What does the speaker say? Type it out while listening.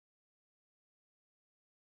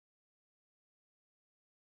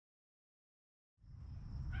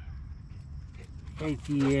Hey,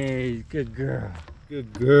 she is. Good girl.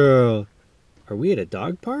 Good girl. Are we at a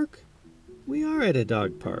dog park? We are at a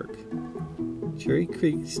dog park. Cherry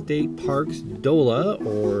Creek State Park's DOLA,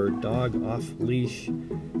 or Dog Off-Leash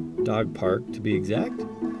Dog Park to be exact.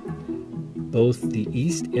 Both the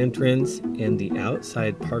east entrance and the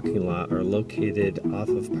outside parking lot are located off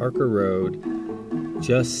of Parker Road,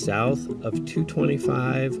 just south of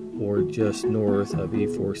 225 or just north of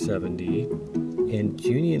E470. And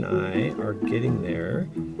Junie and I are getting there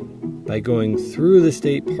by going through the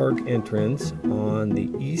state park entrance on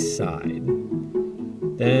the east side,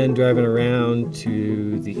 then driving around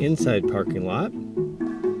to the inside parking lot.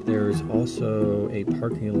 There's also a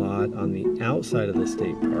parking lot on the outside of the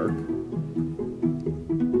state park.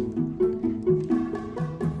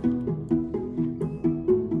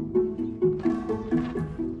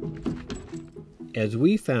 As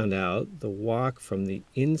we found out, the walk from the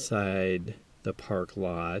inside the park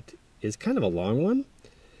lot is kind of a long one.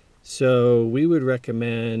 So we would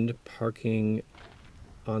recommend parking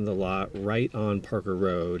on the lot right on Parker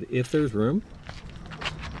Road if there's room.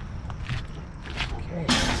 Okay,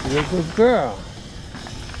 you're a good girl.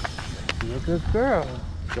 You're a good girl.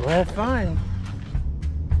 Go have fun.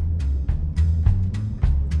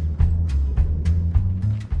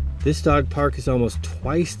 This dog park is almost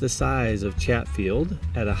twice the size of Chatfield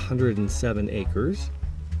at 107 acres.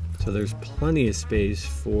 So there's plenty of space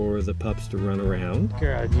for the pups to run around.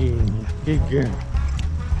 Girl, Jean. Good girl.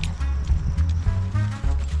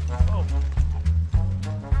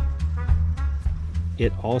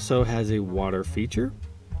 It also has a water feature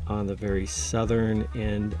on the very southern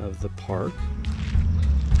end of the park.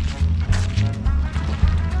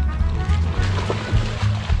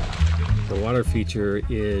 The water feature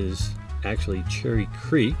is actually Cherry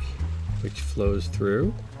Creek, which flows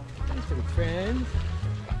through. Thanks for the friends.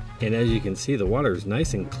 And as you can see, the water is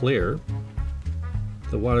nice and clear.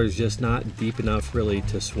 The water is just not deep enough really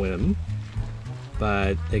to swim,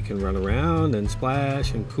 but they can run around and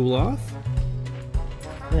splash and cool off.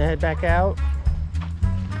 Gonna head back out.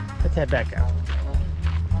 Let's head back out.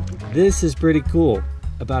 This is pretty cool.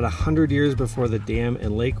 About 100 years before the dam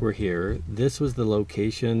and lake were here, this was the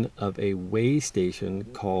location of a way station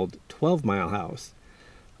called 12 Mile House.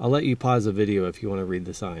 I'll let you pause the video if you want to read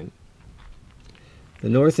the sign. The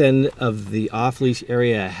north end of the off-leash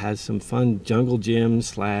area has some fun jungle gym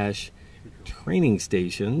 / training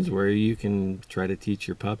stations where you can try to teach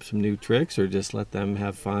your pup some new tricks or just let them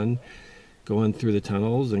have fun going through the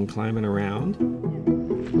tunnels and climbing around.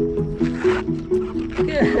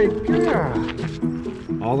 Good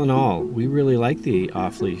girl. All in all, we really like the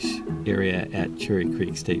off-leash area at Cherry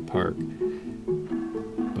Creek State Park,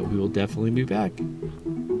 but we will definitely be back.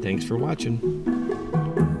 Thanks for watching.